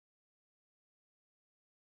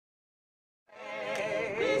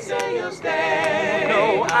say you'll stay.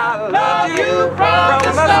 No, I love you from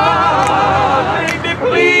the start. Baby,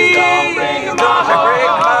 please don't break my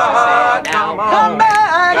heart. Now come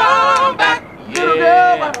back, little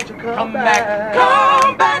girl. Why don't you come back?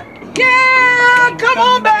 Come back, yeah, come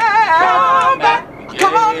on back. Come back,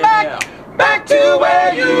 come on back, back to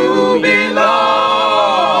where you belong.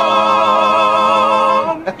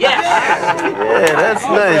 Yes. Yeah, that's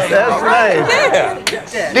nice. That's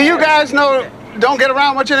nice. Yeah. Do you guys know Don't Get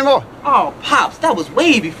Around much anymore? Oh, Pops, that was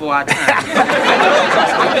way before our time.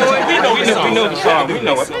 We know the song. We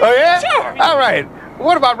know it. Oh, yeah? Sure. All right.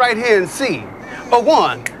 What about right here in C? A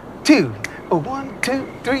 1, 2, a 1, 2,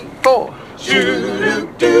 3, 4.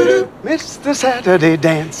 Missed the Saturday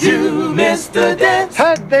dance. You missed the dance.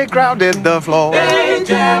 Had they crowded the floor. They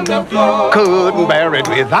jammed the floor. Couldn't bear it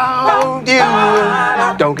without you.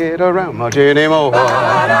 Don't get around much anymore.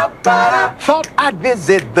 Thought I'd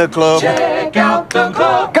visit the club. Check out the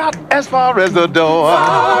club. Got as far as the door.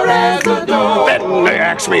 Far as the door. Then they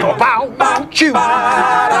asked me about you.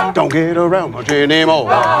 Don't get around much anymore.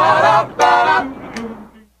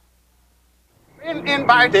 Been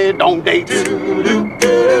invited on dates.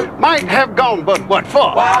 Might have gone, but what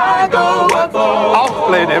for? Why go? What for?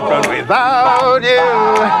 Awfully different without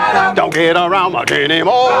you. Don't get around much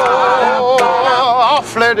anymore.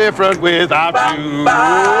 Awfully different without you.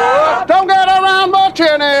 Don't get around much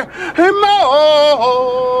anymore.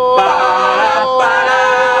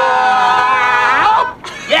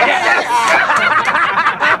 Yes.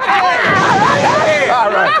 All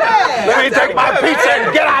right. Let me take my pizza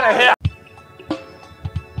and get out of here.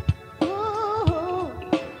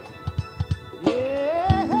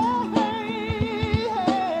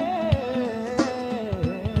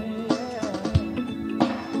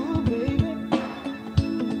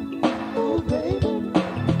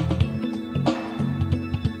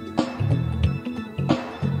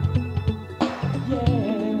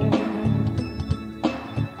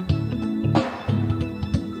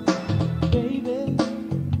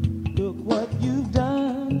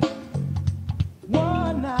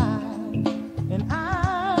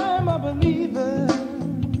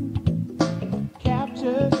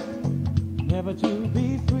 Never to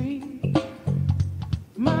be free.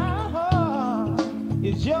 My heart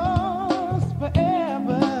is yours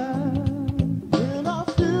forever. When I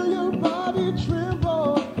feel your body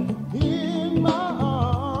tremble in my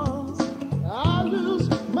arms, I lose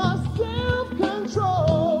my self-control.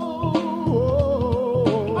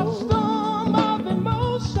 A storm of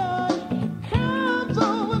emotion comes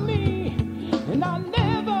over me, and I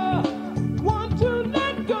never want to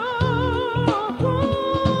let go.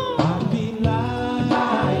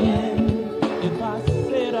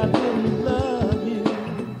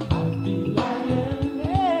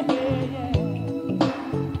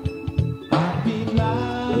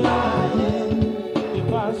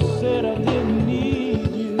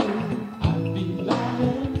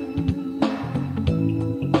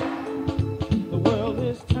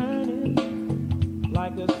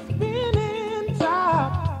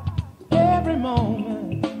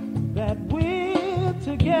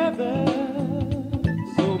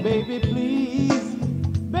 So baby,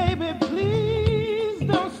 please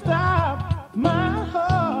don't stop. My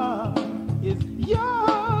heart is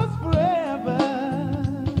yours forever.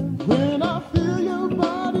 When I feel your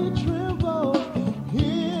body tremble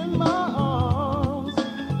in my arms,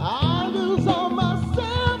 I lose all my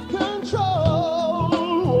self-control.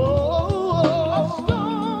 A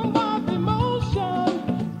storm of emotion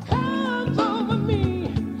comes over me,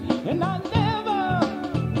 and I never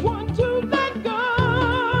want to let go.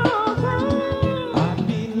 I'd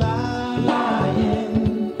be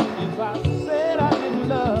lying if I said I didn't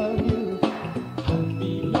love you. I'd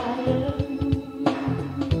be lying.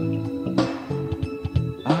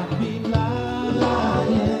 I'd be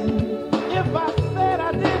lying if I said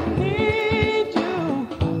I didn't need you.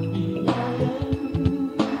 I'd be lying.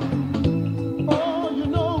 Oh, you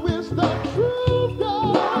know it's the truth,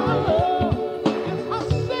 darling. If I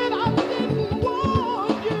said I didn't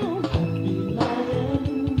want you, I'd be lying.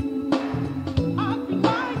 I'd be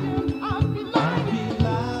lying. I'd be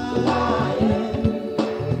lying.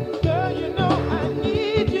 Girl, you know I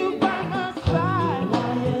need you by my side.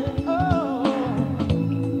 Oh.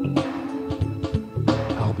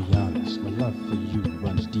 I'll be honest, my love for you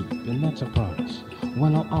runs deep, and that's a promise,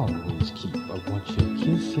 one I'll always keep. I want your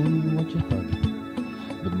kiss and I want your hug,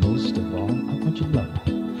 but most of all, I want your love.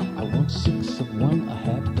 I want 6 of one, a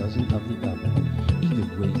half dozen of the other. Either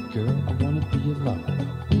way, girl, I wanna be your lover.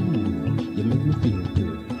 Ooh, you make me feel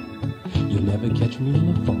good. You'll never catch me in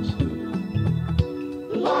a falsehood.